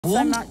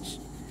So much.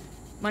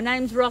 My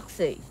name's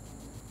Roxy.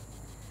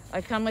 I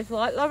come with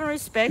light, love and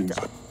respect.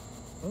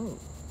 Oh.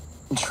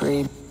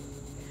 Tree.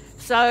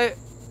 So,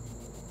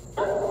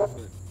 I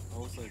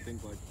also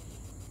think like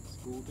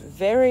school day.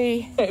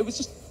 very... It was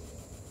just...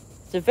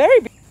 It's a very...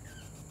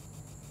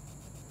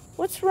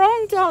 What's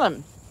wrong,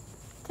 Dolan?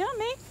 Tell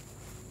me.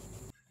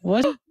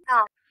 What?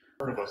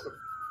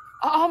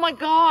 Oh my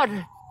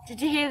God. Did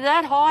you hear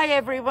that? Hi,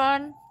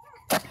 everyone.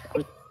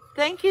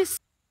 Thank you.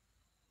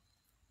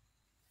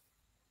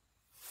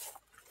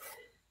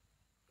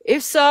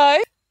 If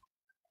so...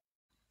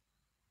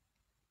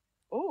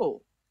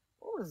 Oh,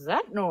 what was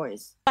that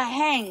noise? I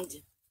hanged.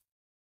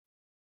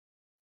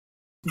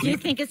 Do you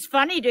think it's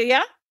funny, do you?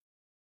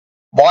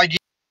 Why do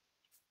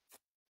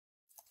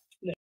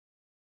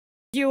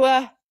You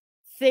were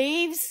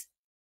thieves,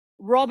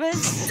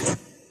 robbers.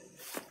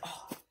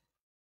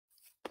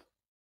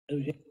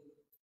 You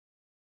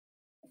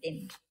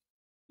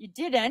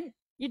didn't.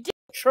 You did.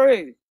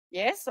 True.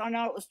 Yes, I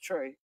know it was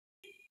true.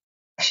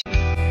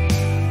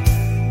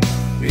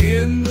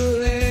 In the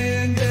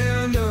land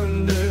down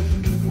under,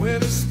 where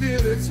the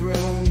spirits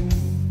roam,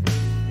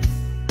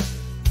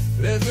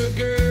 there's a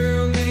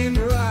girl named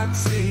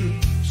Roxy.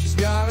 She's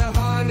got a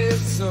haunted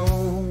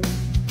soul,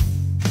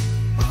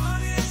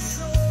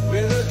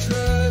 with a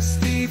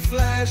trusty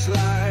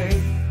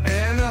flashlight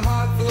and a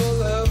heart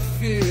full of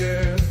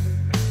fear.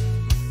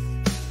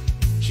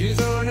 She's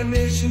on a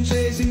mission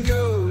chasing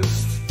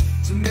ghosts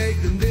to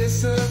make them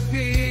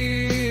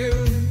disappear.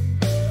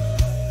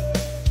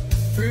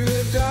 Through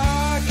the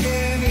dark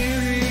and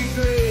eerie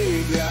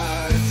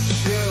graveyard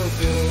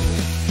shelter,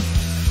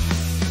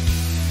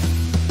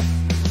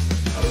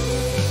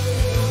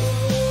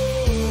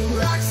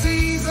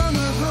 Roxy's on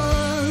the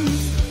hunt,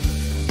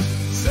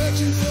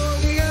 searching for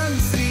the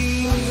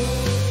unseen.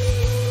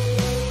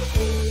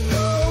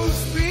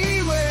 Ghosts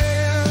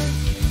beware,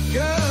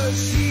 'cause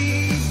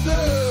she's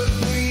the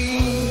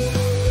queen.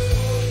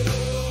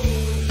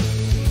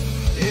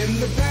 In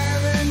the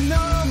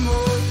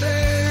paranormal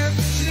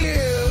depths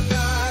she'll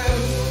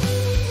dive.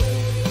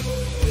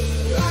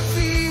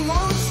 Roxy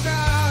won't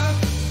stop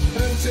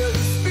until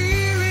the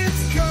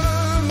spirits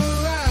come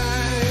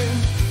alive.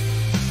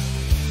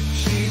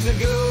 She's a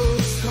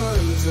ghost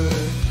hunter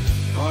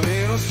on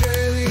an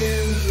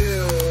Australian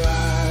hill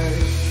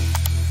ride.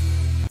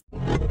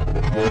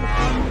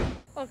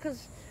 Oh,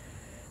 because,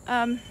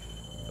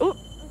 oh,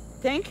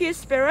 thank you,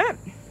 Spirit.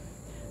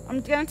 I'm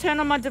going to turn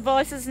on my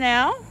devices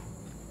now.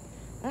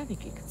 I don't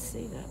think you can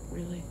see that,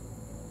 really.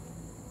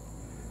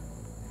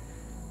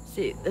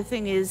 See, the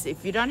thing is,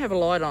 if you don't have a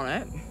light on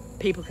it,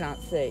 people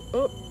can't see.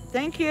 Oh,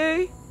 thank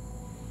you.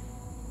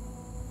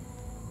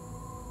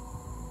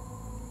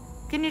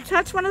 Can you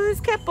touch one of those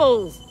cat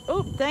balls?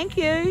 Oh, thank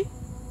you.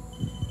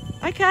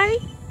 Okay,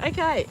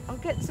 okay. I'll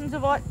get some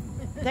device.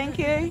 Thank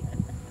you.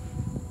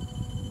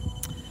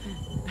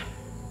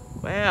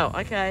 Wow,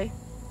 okay.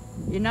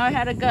 You know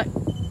how to go.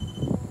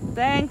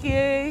 Thank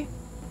you.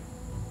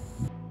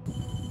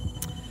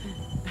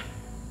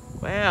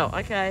 Wow,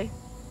 okay.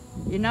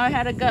 You know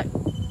how to go.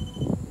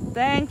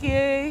 Thank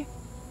you.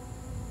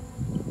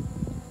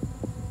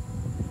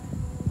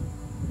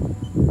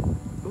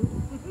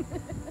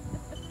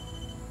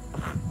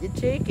 You're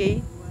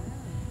cheeky.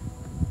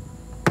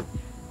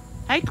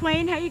 Hey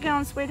Queen, how you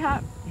going,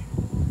 sweetheart?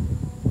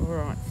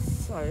 Alright,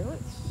 so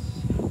let's...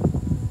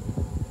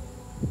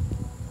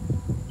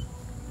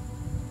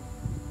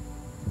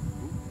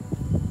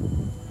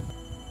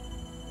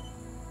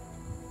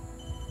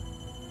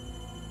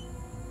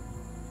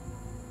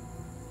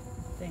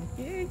 Thank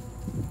you.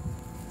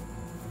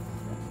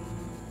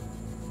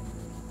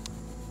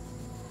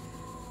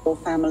 Or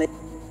family.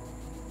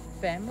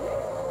 Family?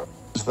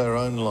 It's their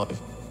own life.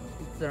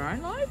 It's their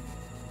own life?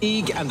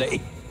 And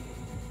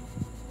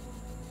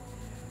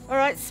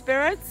Alright,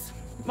 spirits.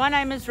 My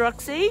name is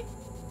Roxy.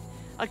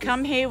 I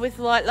come here with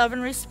light, love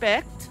and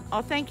respect.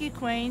 Oh, thank you,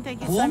 Queen.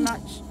 Thank you so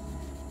much.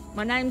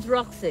 My name's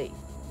Roxy.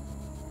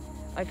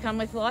 I come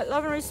with light,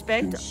 love and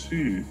respect.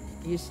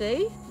 You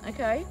see?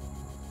 Okay.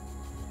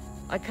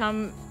 I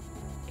come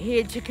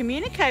here to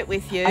communicate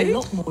with you. A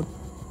lot more.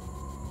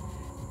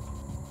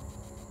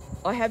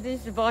 I have these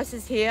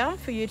devices here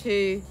for you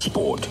to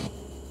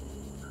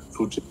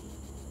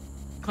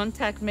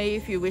contact me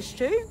if you wish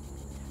to.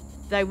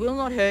 They will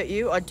not hurt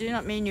you. I do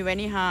not mean you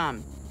any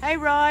harm. Hey,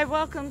 Rye,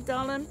 welcome,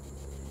 darling.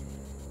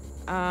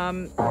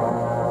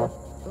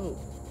 Ooh.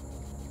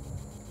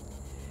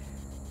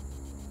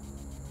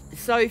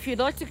 So if you'd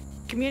like to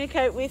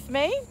communicate with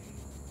me,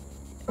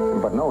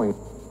 but knowing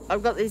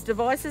I've got these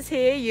devices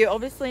here. You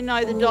obviously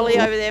know the dolly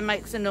over there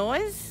makes a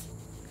noise.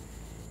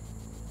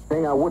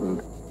 saying I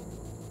wouldn't.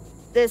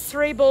 There's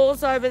 3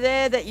 balls over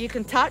there that you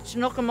can touch,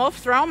 knock them off,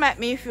 throw them at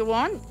me if you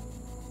want.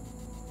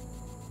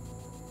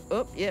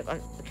 Oh, yep,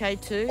 okay,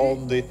 2.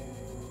 on the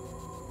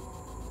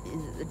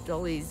The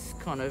dolly's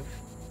kind of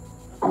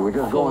We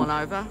just fallen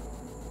going. over.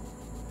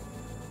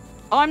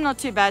 I'm not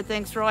too bad,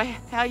 thanks, Roy.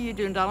 How are you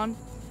doing, darling?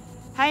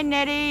 Hey,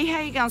 Nettie. How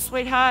you going,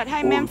 sweetheart?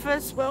 Hey,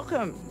 Memphis.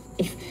 Welcome.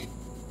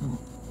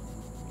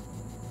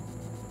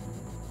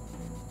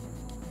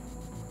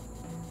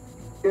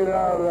 Get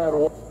out of that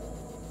water.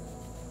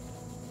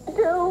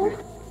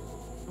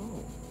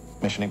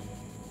 Missioning.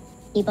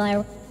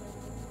 Oh,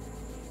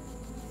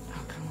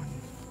 come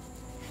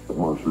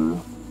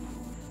on.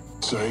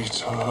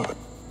 Data.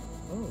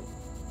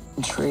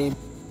 Tree.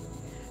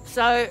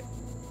 So,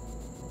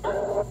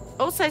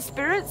 also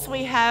spirits,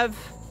 we have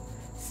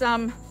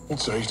some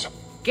Data.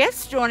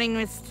 guests joining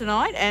us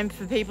tonight, and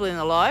for people in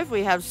the live,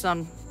 we have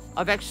some.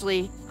 I've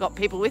actually got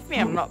people with me.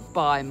 I'm not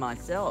by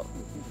myself.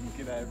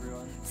 G'day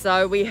everyone.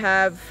 So we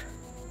have.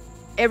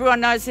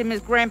 Everyone knows him as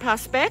Grandpa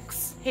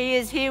Specs. He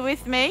is here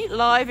with me,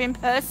 live in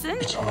person.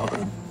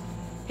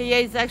 He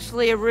is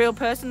actually a real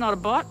person, not a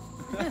bot.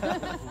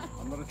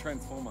 I'm not a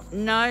transformer.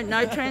 No,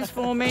 no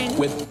transforming.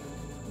 With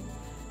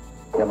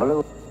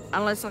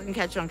Unless I can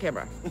catch you on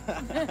camera.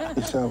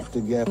 Yourself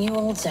together. You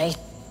all say.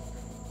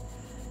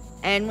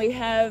 And we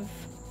have,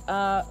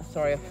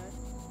 sorry,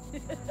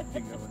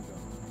 Dingo and John.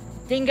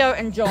 Dingo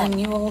and John.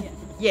 You all.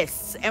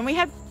 Yes, and we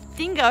have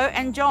Dingo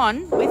and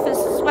John with us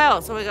as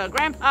well. So we got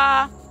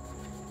Grandpa,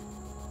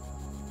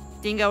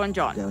 Dingo and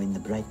John Go in the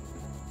break.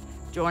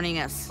 joining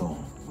us Oh.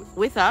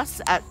 with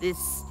us at this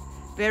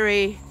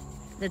very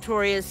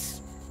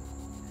notorious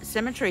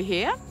cemetery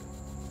here.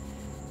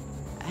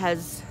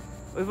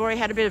 We've already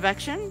had a bit of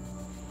action.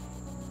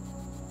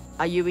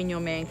 Are you in your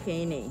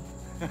mankini?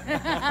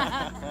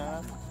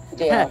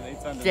 Yeah.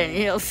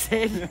 Danielle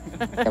said.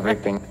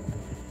 Everything.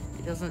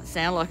 He doesn't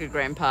sound like a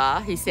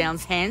grandpa. He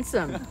sounds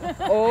handsome.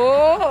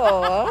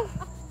 Oh,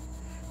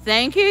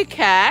 thank you,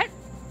 Kat.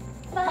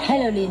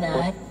 Hello,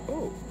 Lena.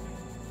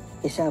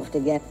 Yourself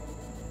together.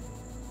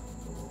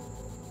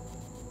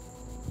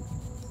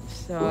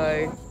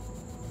 So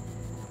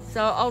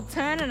I'll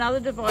turn another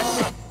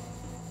device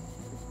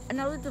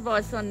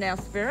on now,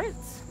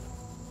 spirits,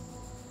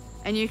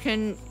 and you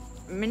can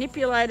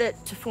manipulate it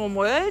to form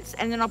words,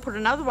 and then I'll put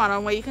another one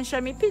on where you can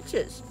show me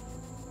pictures.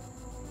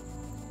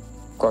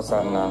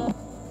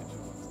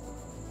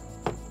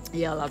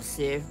 Yeah, I love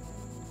Sue.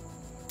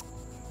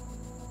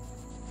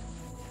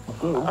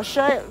 I'll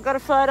show you. Got a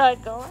photo,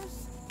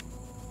 guys.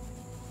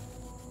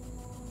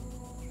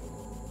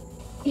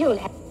 You'll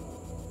have. It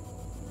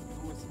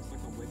almost looks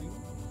like a wedding,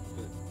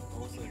 but I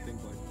also think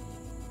like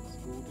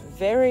school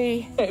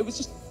day.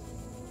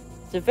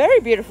 It's a very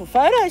beautiful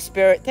photo,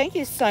 Spirit. Thank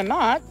you so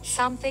much.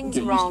 Something's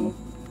wrong.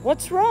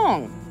 What's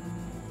wrong?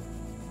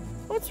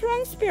 What's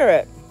wrong,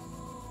 Spirit?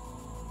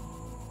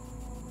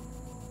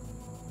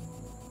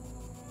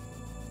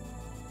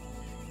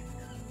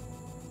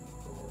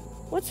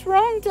 What's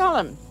wrong,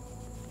 darling?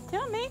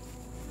 Tell me.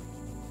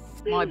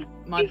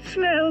 It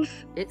smells.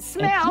 It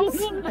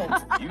smells.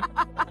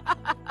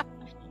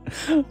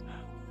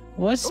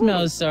 What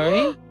smells,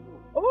 sorry?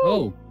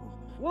 Oh,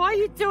 Why are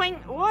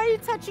you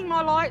touching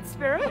my light,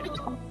 Spirit?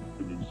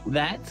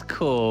 that's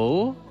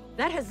cool.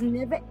 That has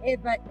never,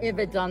 ever,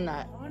 ever done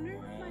that.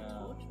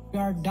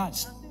 Your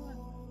dust.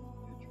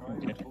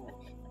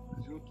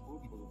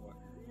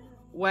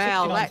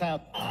 Wow,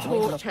 that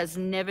torch has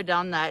never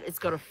done that. It's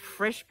got a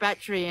fresh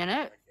battery in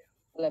it.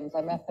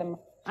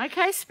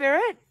 Okay,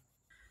 Spirit.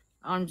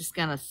 I'm just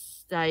going to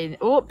stay.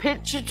 Oh,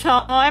 picture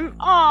time.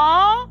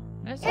 Aww.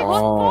 That's It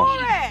was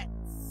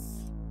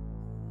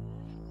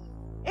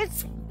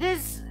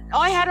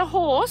I had a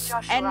horse,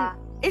 Joshua. and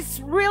it's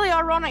really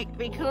ironic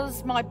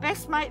because my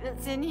best mate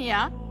that's in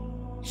here,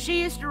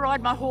 she used to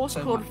ride my horse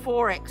called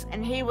Forex,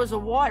 and he was a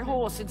white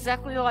horse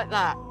exactly like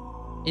that.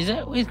 Is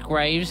it with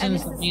graves And and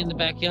this something in the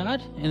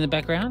backyard? In the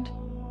background?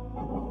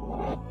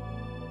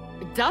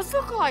 It does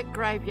look like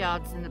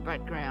graveyards in the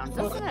background,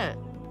 doesn't it?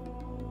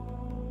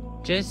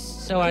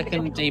 Just so I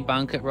can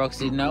debunk it,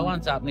 Roxy, no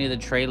one's up near the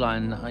tree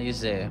line,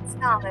 is there?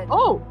 Started.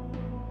 Oh.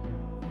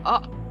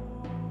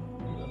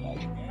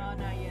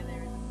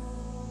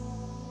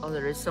 Oh,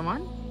 there is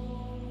someone?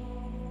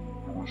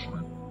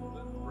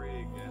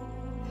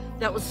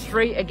 That was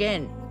 3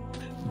 again.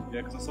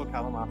 Yeah, because I saw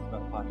Callum after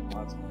that flashing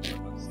lights.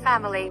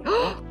 Family.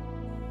 Oh,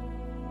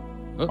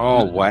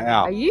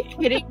 wow. Are you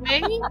kidding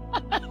me?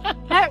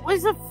 That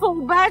was a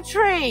full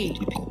battery.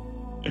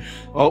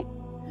 Oh,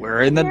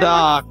 we're in the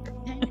dark.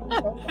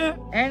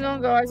 Hang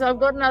on, guys. I've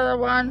got another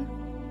one.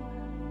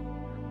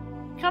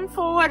 Come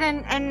forward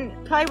and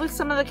play with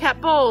some of the cat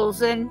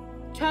balls and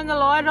turn the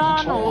light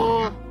on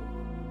or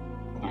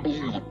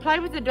play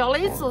with the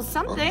dollies or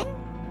something.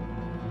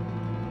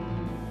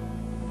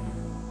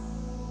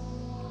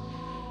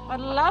 I'd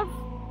love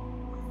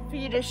for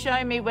you to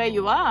show me where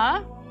you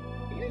are.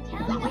 We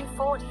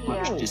fought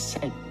here.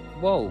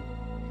 Whoa.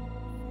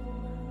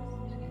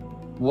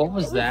 What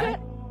was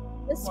that?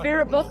 The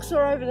spirit box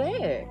are over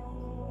there.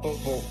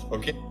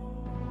 Okay.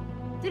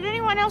 Did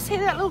anyone else hear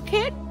that little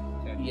kid?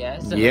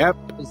 Yes. Yep.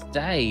 This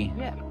day.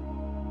 Yeah.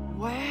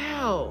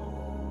 Wow.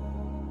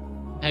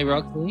 Hey,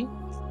 Roxy.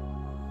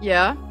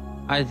 Yeah.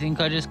 I think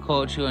I just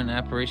caught you an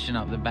apparition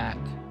up the back.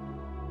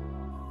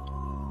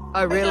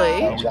 Oh, really?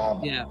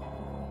 Yeah.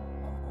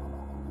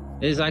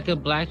 There's like a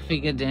black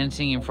figure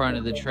dancing in front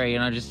of the tree,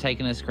 and I've just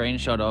taken a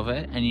screenshot of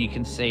it, and you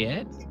can see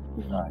it.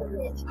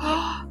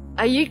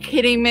 Are you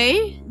kidding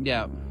me?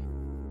 Yeah.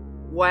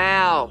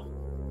 Wow.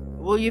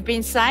 Well, you've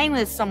been saying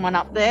there's someone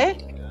up there.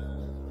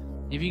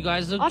 If you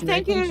guys look Oh,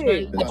 thank directly you.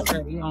 straight at the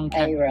tree on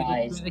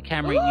camera, through the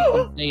camera, you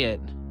can see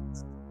it.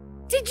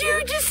 Did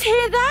you just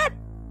hear that?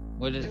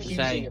 What does it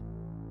say?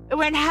 It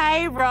went,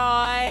 hey,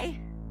 Rye.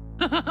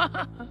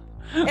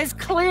 As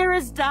clear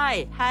as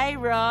day. Hey,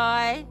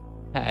 Rye.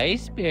 Hey,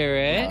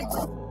 Spirit.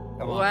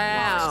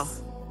 Wow.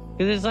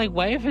 Because it's like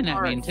waving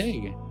at me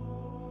too.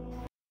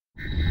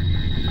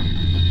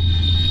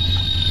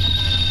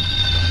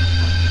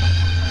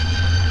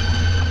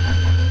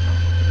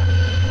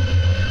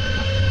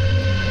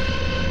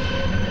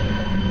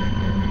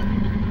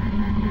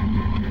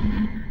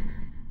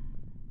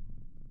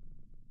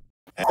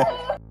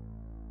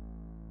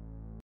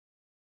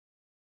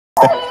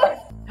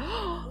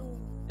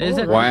 Is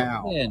it?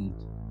 Wow.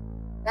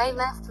 They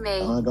left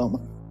me. I got my...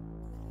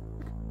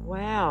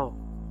 Wow.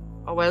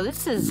 Oh, well,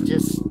 this is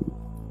just...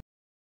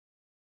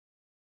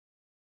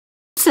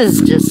 This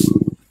is just...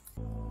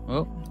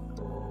 Oh.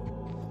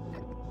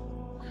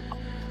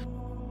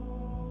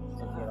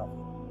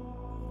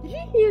 Did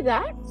you hear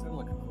that? It sounded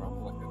like a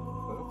grumble, like a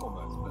burp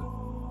almost, but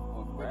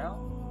or a growl.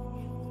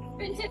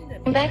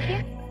 Back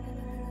here?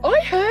 I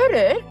heard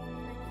it.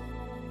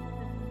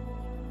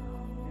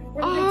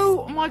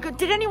 Oh my god,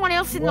 did anyone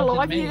else in the Wasn't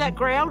live me. hear that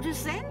growl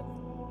just then?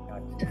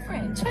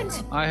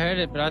 I heard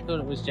it, but I thought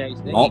it was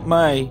JC. Not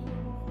me.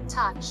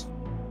 Touch.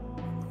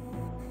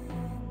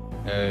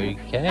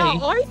 Okay. No,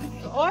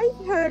 I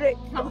heard it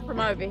come from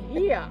over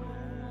here.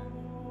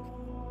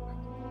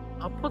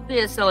 I'll put the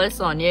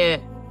SLS on, yeah.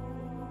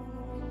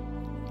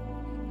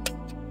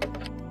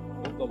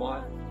 Hold the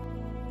light.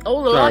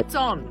 All the Sorry. lights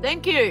on.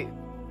 Thank you.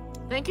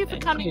 Thank you for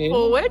Thank coming you.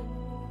 forward.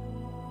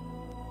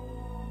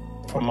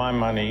 For my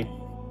money.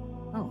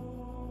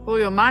 For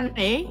your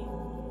money.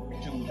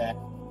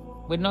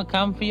 We're not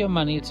coming for your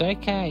money, it's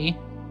okay.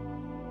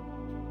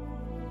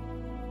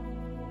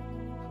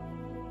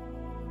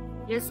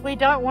 Yes, we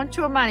don't want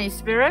your money,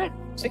 Spirit.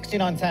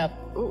 69,000.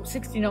 Oh,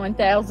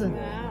 69,000.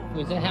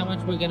 Is that how much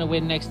we're going to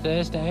win next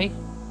Thursday?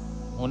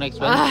 Or next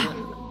Ah.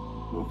 Wednesday?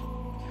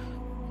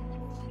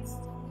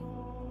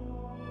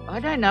 I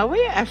don't know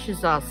where your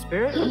ashes are,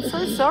 Spirit. I'm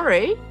so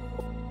sorry.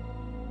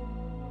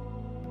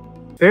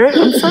 Spirit,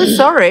 I'm so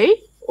sorry.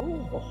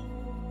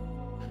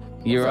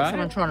 You're It's like right.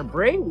 someone trying to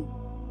breathe.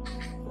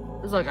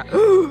 It's like a...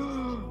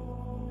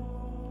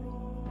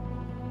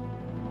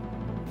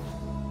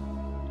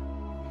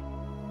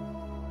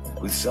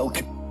 With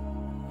Selk.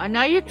 I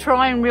know you're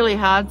trying really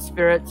hard,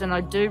 Spirits, and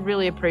I do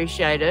really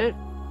appreciate it.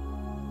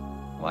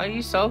 Why are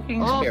you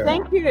sulking, Oh, Spirit?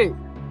 thank you.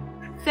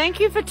 Thank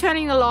you for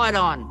turning the light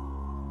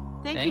on.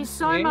 Thank you Thank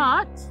so you.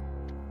 much.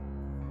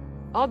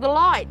 Oh, the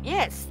light.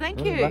 Yes, thank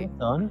Oh, you.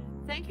 light's on.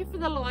 Thank you for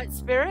the light,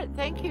 Spirit.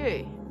 Thank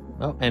you.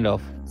 Oh, and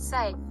off.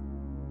 Say.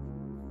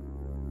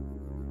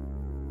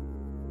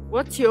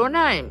 What's your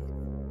name?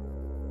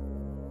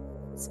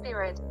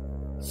 Spirit.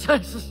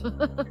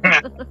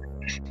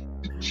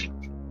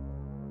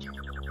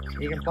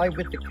 You can play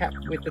with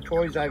the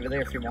toys over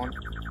there if you want.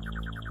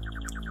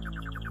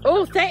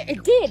 Oh,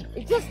 it did.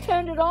 It just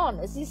turned it on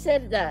as he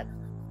said that.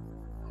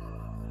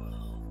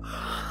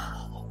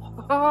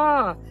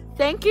 Oh,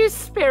 thank you,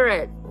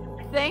 Spirit.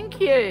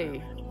 Thank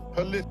you.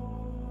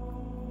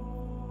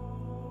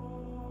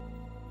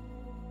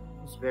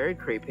 It's very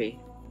creepy.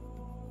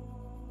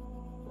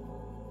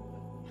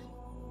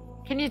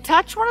 Can you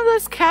touch one of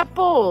those cat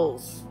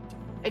balls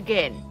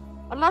again?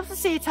 I'd love to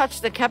see you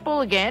touch the cat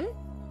ball again.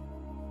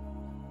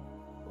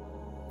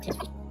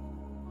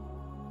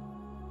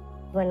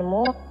 One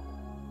more.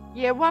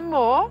 Yeah, one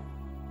more.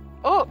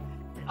 Oh,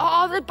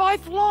 they're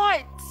both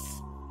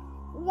lights.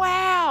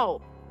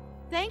 Wow.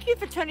 Thank you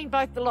for turning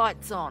both the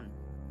lights on.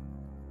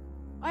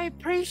 I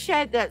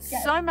appreciate that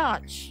so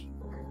much.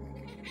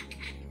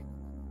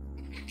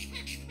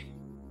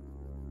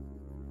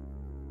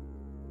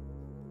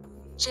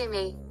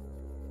 Jimmy.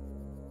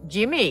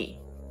 Jimmy.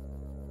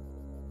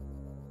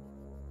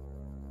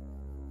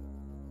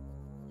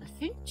 I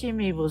think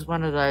Jimmy was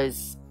one of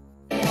those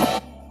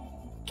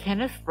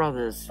Kenniff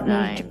brothers'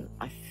 name.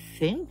 I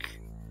think.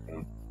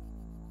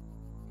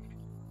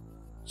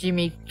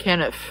 Jimmy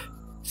Kenniff.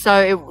 So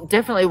it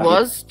definitely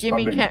was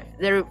Jimmy.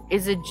 There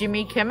is a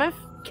Jimmy Kenniff.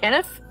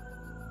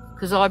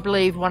 Because I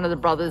believe one of the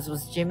brothers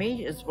was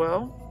Jimmy as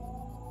well.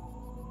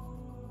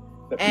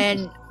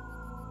 And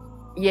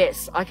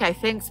yes, okay,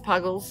 thanks,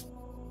 Puggles.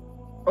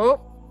 Oh,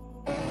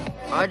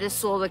 I just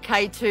saw the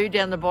K2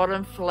 down the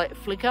bottom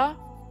flicker.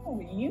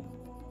 Oh, you?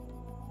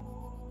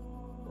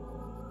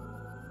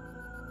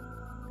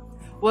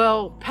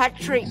 Well,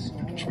 Patrick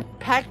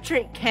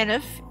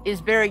Kenniff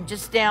is buried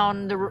just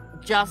down the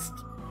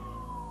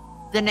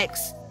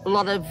next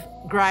lot of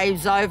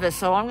graves over.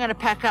 So I'm going to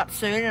pack up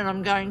soon and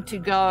I'm going to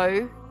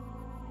go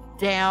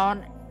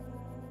down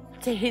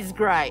to his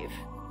grave.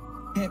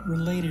 Pet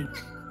related.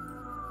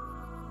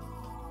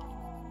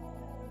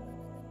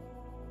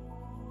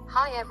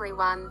 Hi,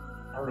 everyone.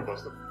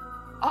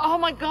 Oh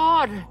my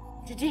God!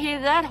 Did you hear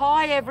that?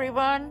 Hi,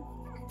 everyone.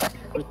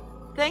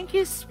 Thank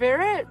you,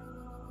 Spirit.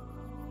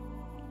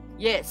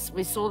 Yes,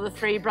 we saw the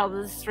three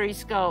brothers, three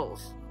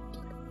skulls.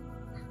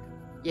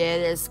 Yeah,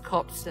 there's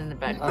cops in the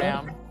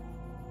background.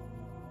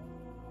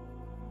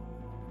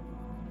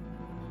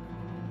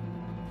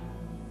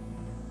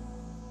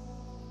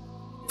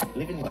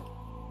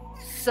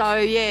 So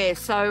yeah,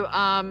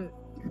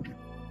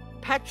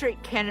 Patrick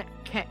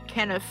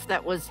Kenniff,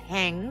 that was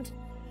hanged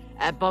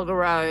at Bogger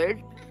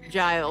Road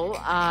Jail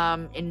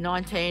in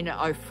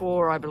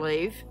 1904, I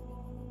believe.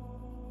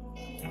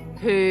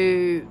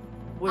 Who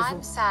was?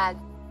 I'm sad.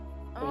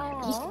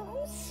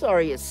 Oh,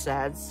 sorry, you're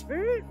sad,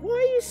 Spirit. Why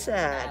are you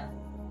sad?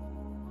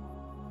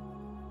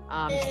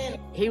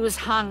 He was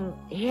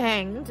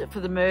hanged for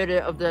the murder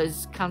of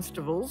those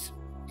constables,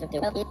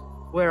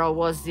 where I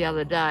was the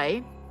other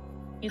day.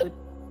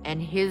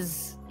 And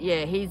he's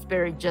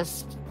buried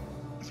just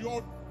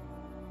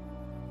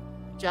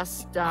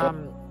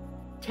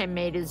 10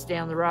 metres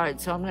down the road.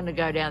 So I'm going to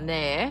go down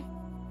there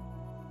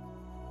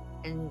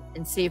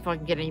and see if I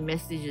can get any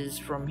messages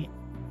from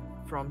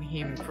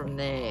him from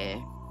there.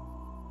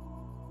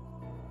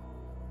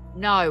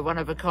 No, one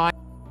of a kind.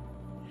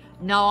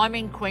 No, I'm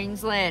in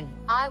Queensland.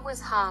 I was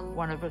hung.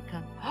 One of a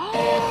kind.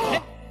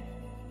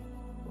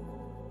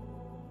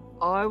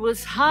 I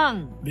was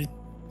hung.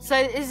 So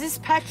is this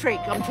Patrick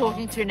I'm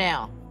talking to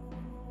now?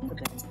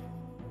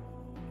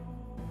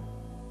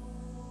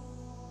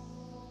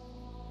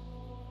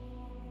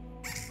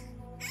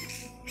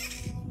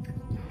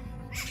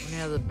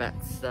 Now the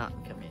bats start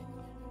to come in.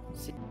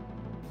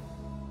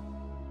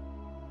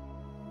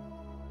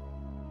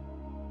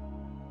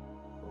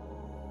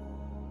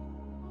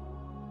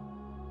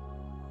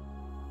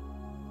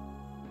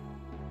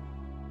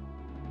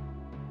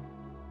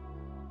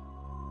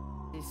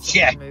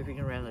 Yeah. Moving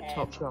around the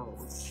top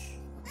rolls.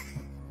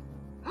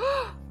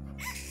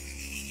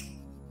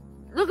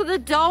 Look at the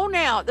doll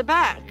now at the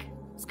back.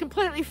 It's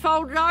completely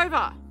folded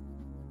over.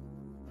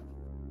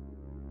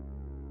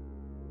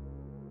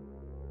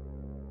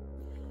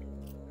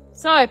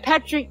 So,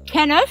 Patrick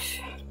Kenniff,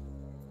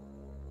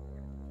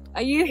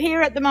 are you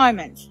here at the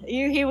moment? Are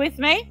you here with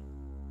me?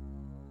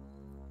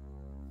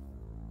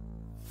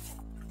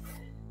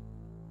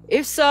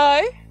 If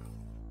so,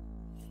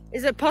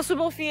 is it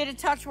possible for you to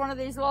touch one of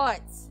these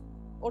lights?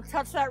 Or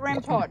touch that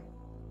REM pod?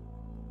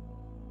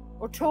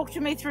 Or talk to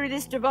me through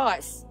this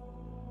device?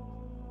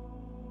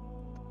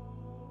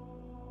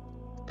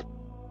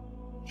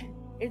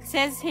 It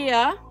says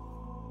here,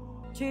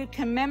 to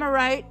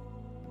commemorate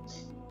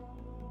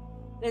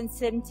the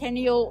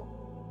centennial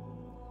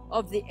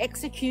of the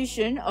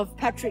execution of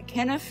Patrick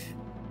Kenniff.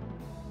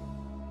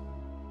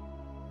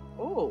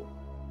 Oh,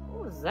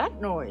 what was that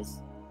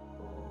noise?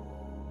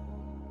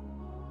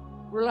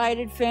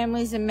 Related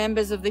families and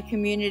members of the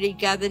community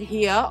gathered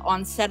here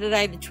on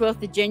Saturday the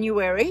 12th of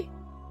January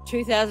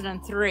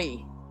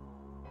 2003.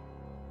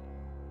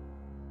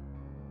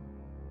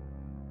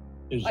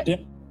 He's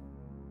dead.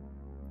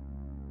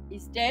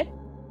 He's dead?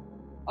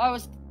 I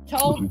was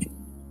told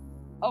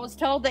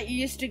that you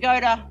used to go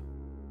to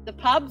the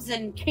pubs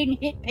and king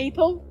hit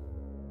people.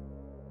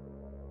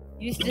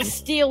 You used to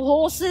steal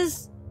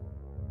horses.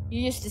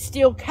 You used to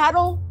steal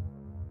cattle.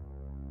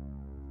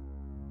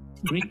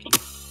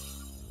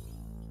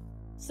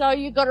 So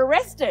you got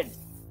arrested.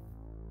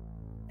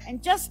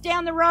 And just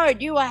down the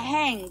road, you were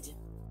hanged.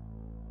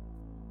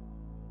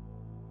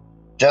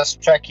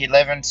 Just track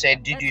 11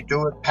 said, did you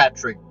do it,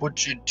 Patrick?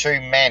 Butchered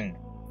 2 men.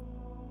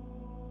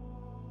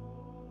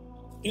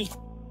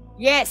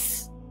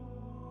 Yes.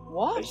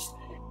 What?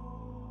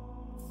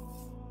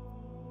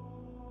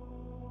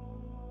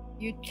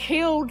 You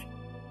killed...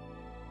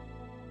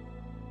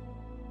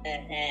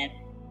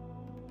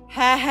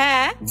 Ha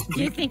ha.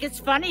 Do you think it's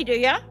funny, do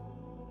you?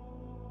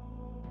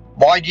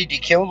 Why did you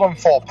kill them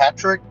for,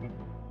 Patrick?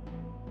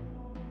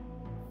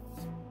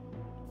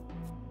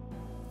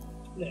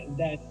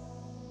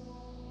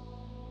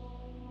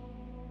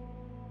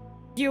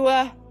 You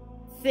were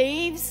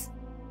thieves,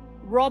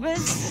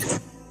 robbers.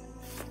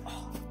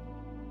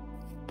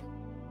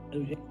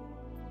 You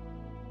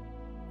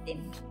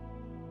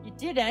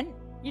didn't.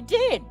 You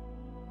did.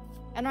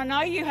 And I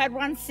know you had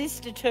one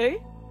sister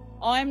too.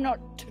 I'm not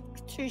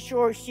too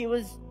sure if she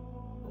was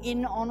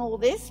in on all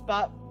this,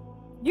 but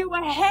you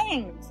were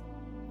hanged.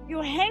 You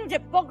were hanged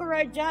at Bogger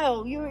Road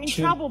Jail. You were in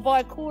trouble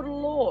by a court of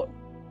law.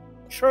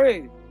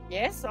 True.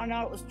 Yes, I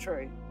know it was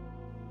true.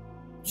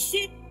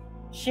 Shit.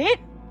 Shit?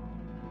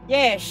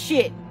 Yeah,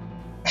 shit.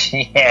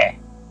 Yeah.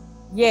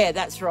 Yeah,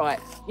 that's right.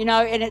 You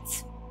know, and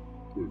it's...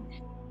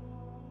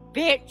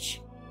 Bitch.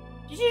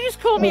 Did you just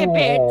call me a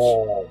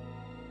bitch?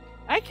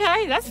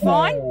 Okay, that's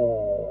fine.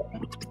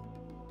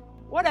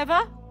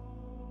 Whatever.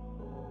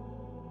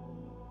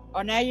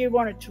 Oh, now you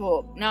want to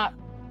talk. No,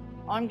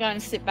 I'm going to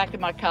sit back in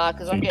my car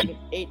because I'm getting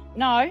to eat.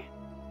 No.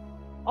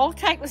 I'll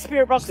take the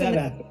spirit box.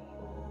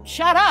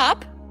 Shut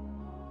up.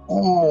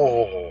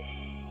 Oh.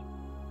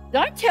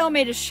 Don't tell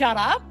me to shut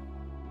up.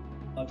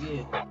 Oh,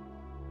 yeah.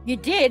 You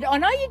did. I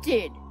know you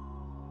did.